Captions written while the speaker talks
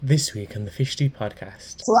This week on the Fish Deep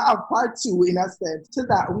Podcast. So I have part two in a sense to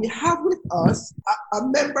that. We have with us a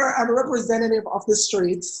member and a representative of the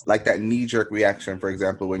streets. Like that knee-jerk reaction, for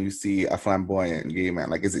example, when you see a flamboyant gay man.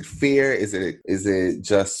 Like, is it fear? Is it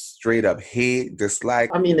just straight up hate, dislike?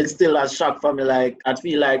 I mean, it's still a shock for me. Like, I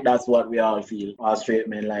feel like that's what we all feel, all straight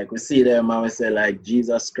men. Like, we see them and we say, like,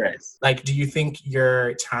 Jesus Christ. Like, do you think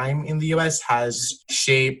your time in the US has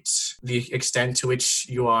shaped the extent to which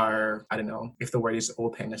you are, I don't know if the word is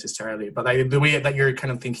open necessarily, but like the way that you're kind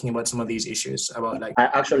of thinking about some of these issues about like... I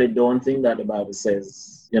actually don't think that the Bible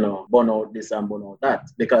says, burn out this and burn out that,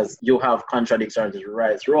 because you have contradictions in the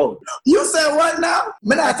right road. You say what now?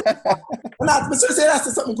 I'm say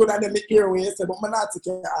that's something good and then the airways, but I'm not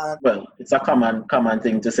taking Well, it's a common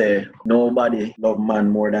thing to say, nobody love man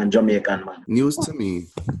more than Jamaican man. News to me.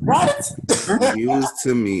 Right? News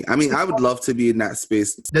to me. I mean, I would love to be in that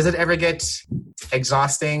space. Does it ever get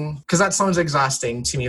exhausting? Because that sounds exhausting to me.